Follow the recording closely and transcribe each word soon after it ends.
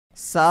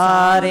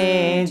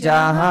सारे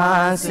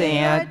जहां से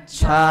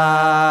अच्छा।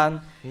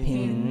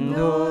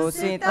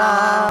 हिंदुस्तान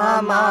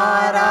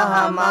हमारा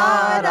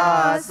हमारा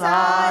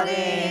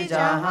सारे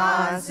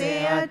जहां से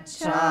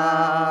अच्छा।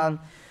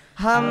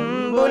 हम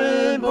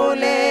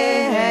बुलबुले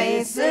हैं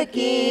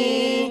इसकी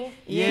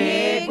ये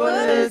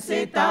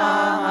गुलसिता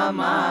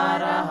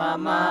हमारा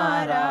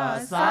हमारा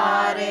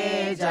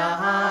सारे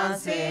जहां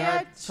से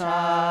अच्छा।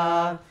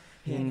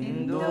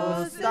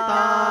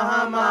 हिंदुस्तान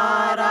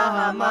हमारा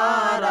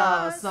हमारा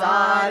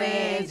सारे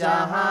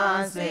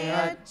जहां से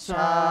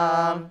अच्छा।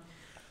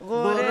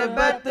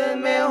 गुर्बत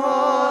में हो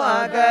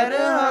अगर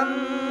हम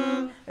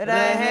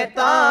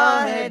रहता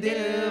है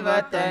दिल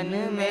वतन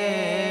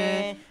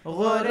में।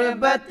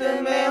 गुर्बत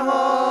में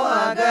हो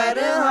अगर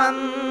हम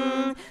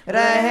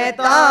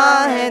रहता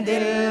है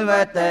दिल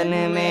वतन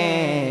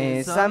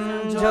में।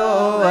 समझो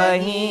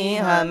वही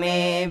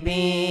हमें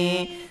भी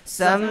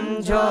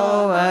समझो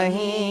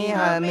वही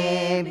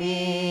हमें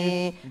भी।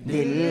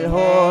 दिल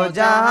हो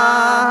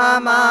जहां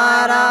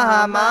हमारा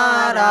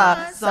हमारा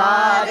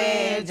सारे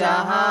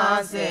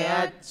जहां से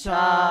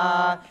अच्छा।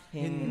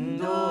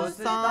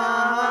 हिंदुस्तान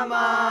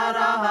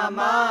हमारा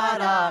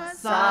हमारा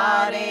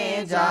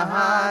सारे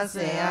जहां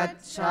से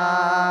अच्छा।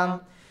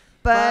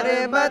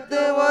 पर्वत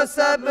वो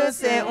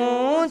सबसे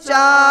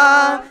ऊंचा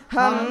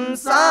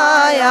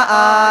हमसाया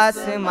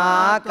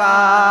आसमां का।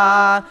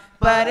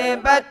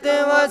 पर्वत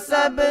वो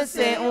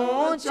सबसे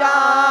ऊंचा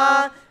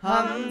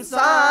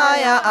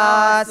हमसाया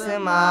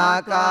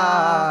आसमां का।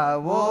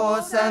 वो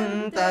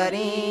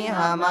संतरी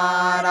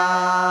हमारा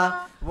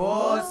वो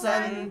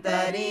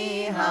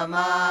संतरी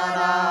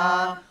हमारा।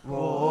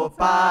 वो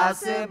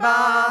पासबा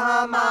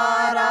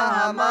हमारा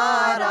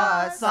हमारा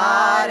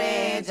सारे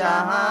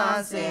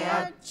जहां से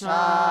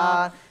अच्छा।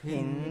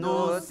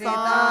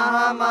 हिंदुस्तान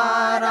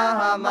हमारा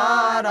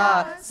हमारा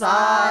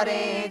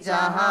सारे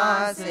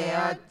जहां से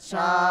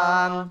अच्छा।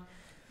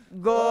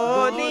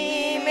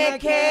 गोदी में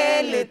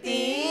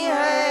खेलती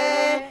है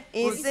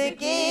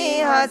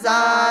इसकी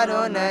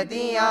हजारों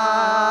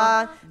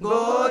नदियाँ।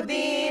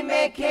 गोदी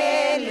में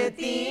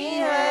खेलती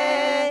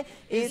है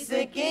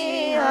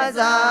इसकी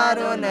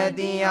हजारों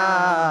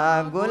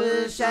नदियाँ।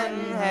 गुलशन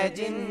है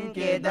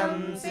जिनके दम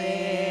से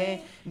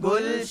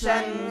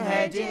गुलशन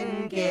है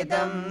जिनके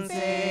दम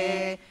से।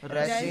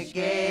 रश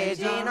के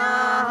जिना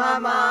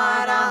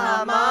हमारा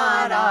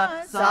हमारा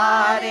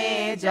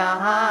सारे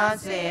जहां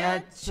से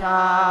अच्छा।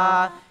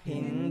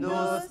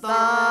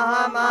 हिंदुस्तान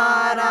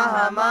हमारा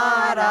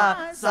हमारा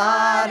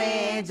सारे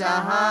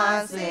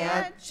जहां से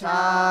अच्छा।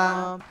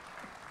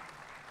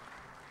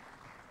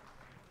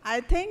 I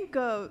think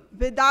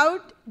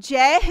without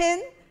Jai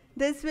Hind,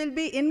 this will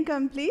be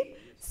incomplete.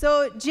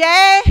 So,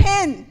 Jai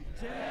Hind!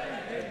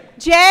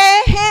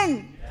 Jai Hind!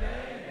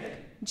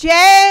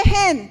 Jai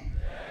Hind!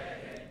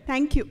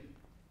 Thank you.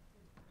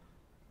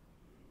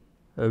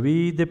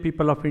 We the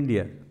people of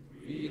India,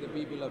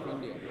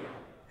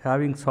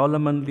 having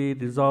solemnly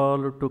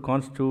resolved to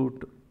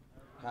constitute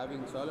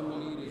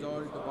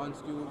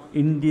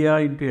India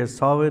into a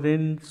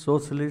sovereign,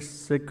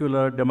 socialist,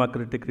 secular,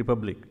 democratic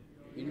republic,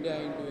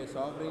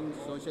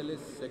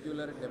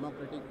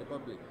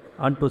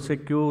 and to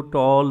secure to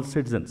all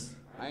citizens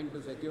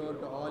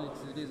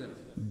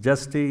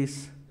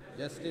justice,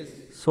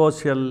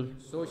 social,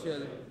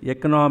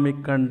 economic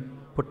and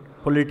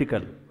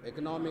political,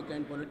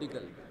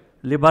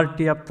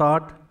 liberty of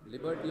thought,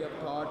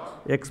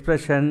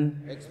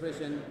 expression,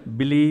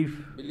 belief,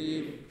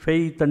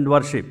 faith and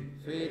worship,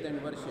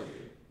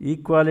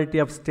 equality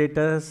of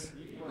status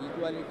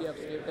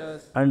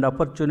and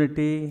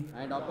opportunity,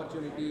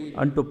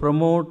 and to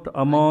promote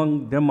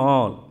among them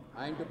all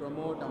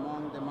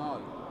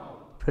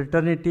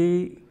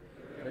fraternity,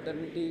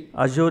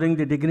 assuring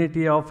the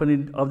dignity of the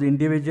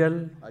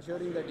individual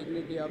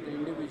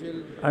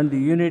and the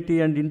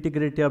unity and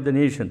integrity of the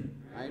nation.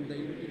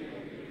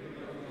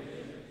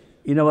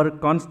 In our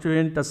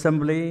Constituent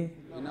Assembly,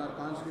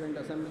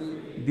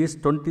 this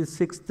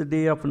 26th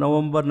day of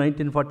November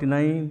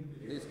 1949,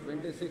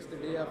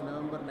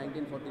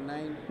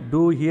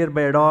 do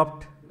hereby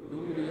adopt,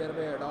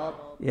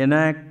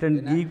 enact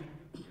and give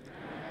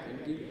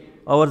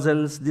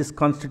ourselves this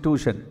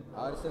Constitution.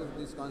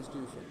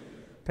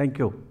 Thank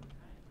you.